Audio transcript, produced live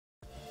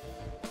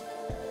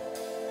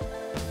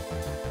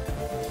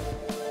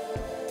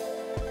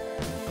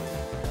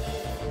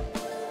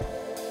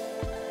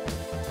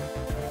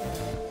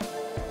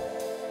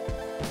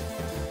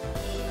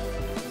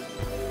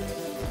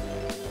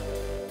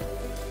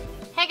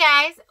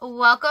Hi guys,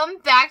 welcome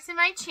back to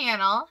my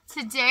channel.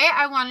 Today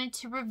I wanted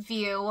to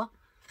review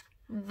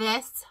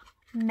this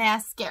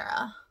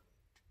mascara.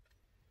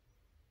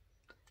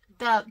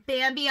 The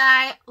Bambi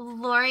Eye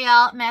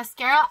L'Oreal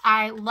Mascara.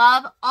 I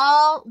love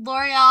all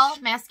L'Oreal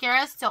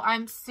mascaras, so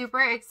I'm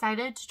super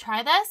excited to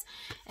try this.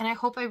 And I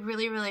hope I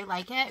really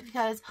like it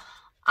because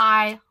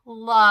I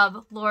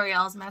love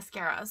L'Oreal's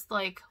mascaras.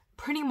 Like,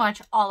 pretty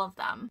much all of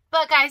them.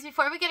 But guys,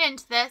 before we get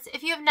into this,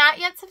 if you have not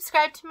yet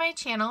subscribed to my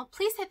channel,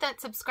 please hit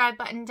that subscribe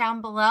button down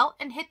below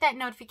and hit that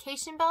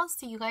notification bell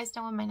so you guys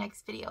know when my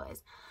next video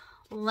is.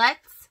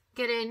 Let's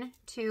get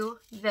into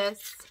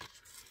this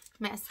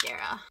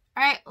mascara.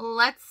 Alright,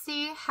 let's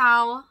see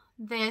how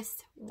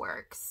this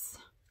works.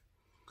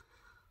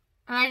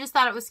 And I just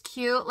thought it was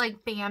cute,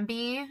 like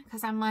Bambi,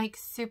 because I'm like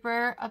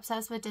super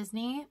obsessed with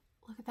Disney.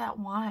 Look at that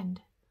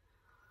wand.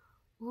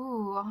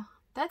 Ooh.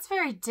 That's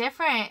very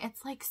different.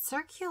 It's like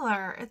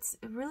circular. It's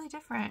really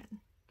different.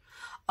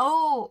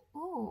 Oh,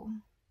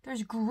 ooh.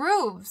 There's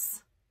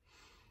grooves.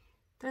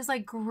 There's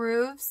like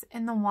grooves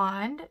in the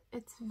wand.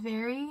 It's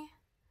very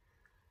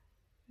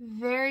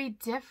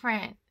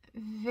different.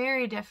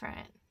 Very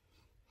different.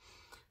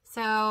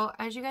 So,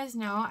 as you guys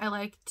know, I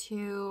like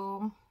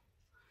to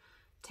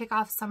take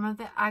off some of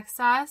the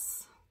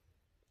excess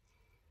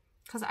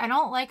because I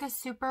don't like a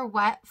super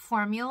wet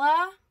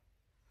formula.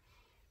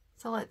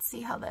 So, let's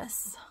see how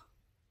this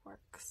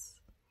works.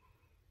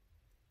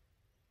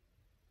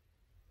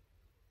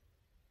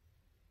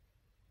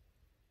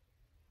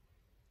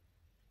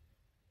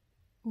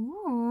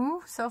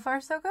 Ooh, so far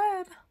so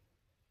good.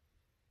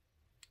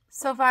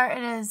 So far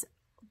it is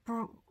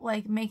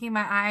like making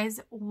my eyes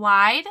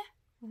wide,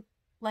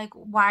 like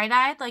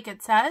wide-eyed like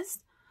it says.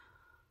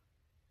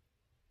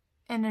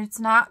 And it's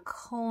not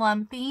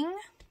clumping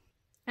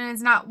and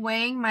it's not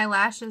weighing my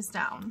lashes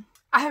down.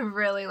 I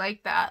really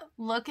like that.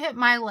 Look at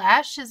my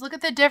lashes. Look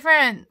at the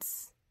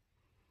difference.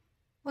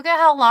 Look at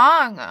how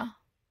long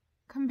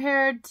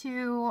compared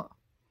to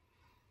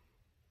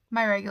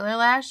my regular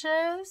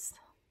lashes.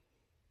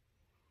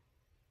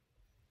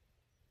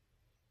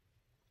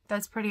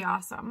 That's pretty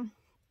awesome.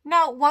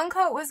 Now, one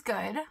coat was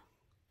good.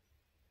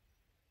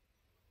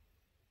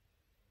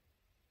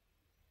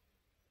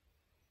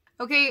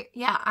 Okay,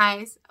 yeah,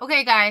 eyes.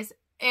 Okay, guys,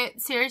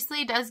 it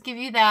seriously does give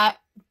you that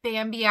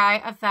Bambi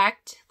Eye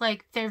effect.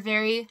 Like, they're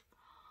very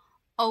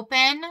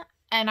open,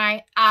 and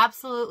I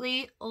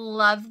absolutely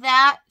love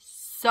that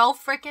so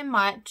freaking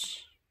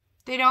much.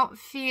 They don't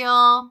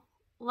feel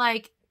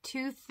like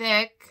too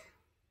thick.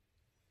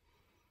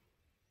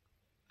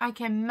 I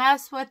can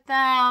mess with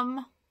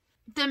them.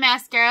 The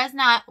mascara is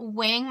not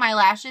weighing my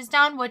lashes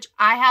down, which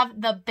I have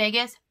the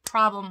biggest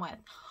problem with.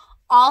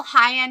 All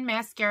high-end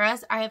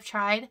mascaras I have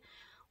tried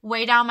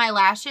weigh down my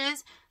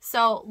lashes.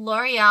 So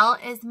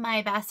L'Oreal is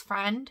my best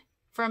friend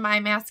for my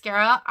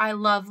mascara. I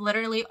love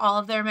literally all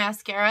of their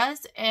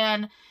mascaras,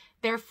 and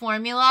their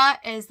formula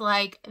is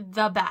like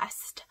the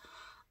best.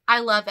 I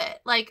love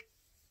it. Like,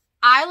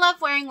 I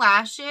love wearing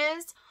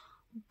lashes,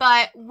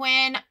 but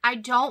when I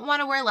don't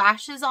want to wear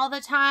lashes all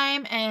the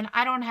time and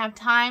I don't have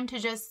time to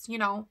just, you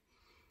know,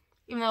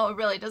 even though it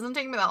really doesn't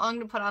take me that long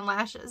to put on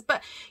lashes,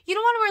 but you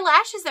don't want to wear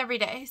lashes every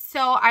day.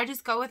 So I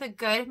just go with a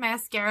good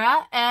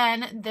mascara,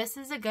 and this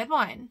is a good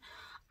one.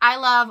 I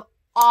love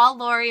all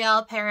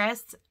L'Oreal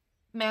Paris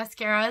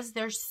mascaras.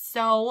 They're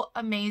so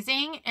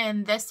amazing,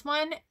 and this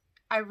one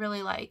I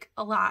really like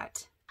a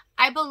lot.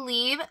 I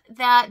believe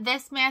that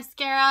this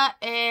mascara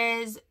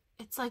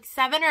it's like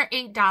 $7 or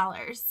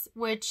 $8,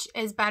 which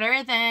is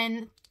better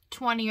than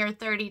 $20 or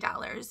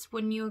 $30.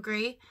 Wouldn't you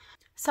agree?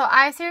 So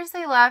I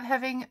seriously love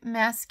having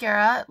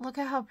mascara. Look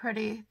at how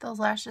pretty those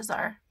lashes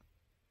are.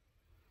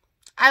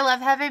 I love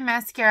having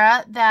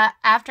mascara that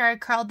after I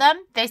curled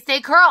them, they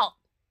stay curled.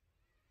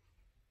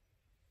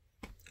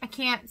 I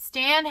can't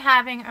stand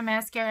having a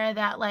mascara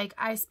that, like,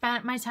 I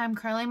spent my time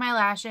curling my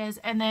lashes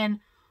and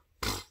then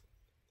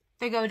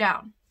they go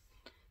down.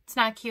 It's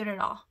not cute at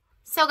all.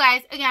 So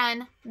guys,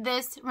 again,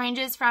 this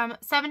ranges from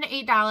 $7 to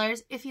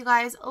 $8. If you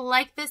guys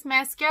like this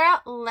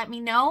mascara, let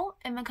me know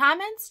in the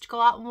comments.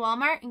 Go out in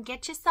Walmart and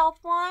get yourself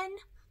one.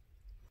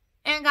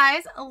 And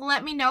guys,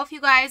 let me know if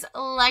you guys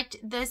liked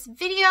this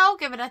video.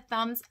 Give it a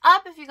thumbs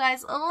up if you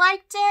guys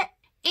liked it.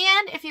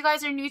 And if you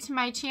guys are new to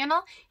my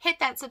channel, hit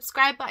that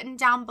subscribe button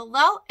down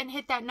below and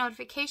hit that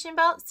notification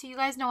bell so you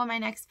guys know when my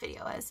next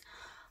video is.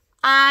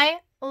 I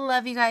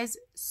love you guys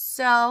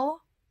so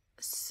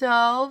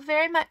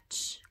very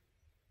much.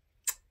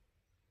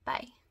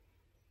 Bye.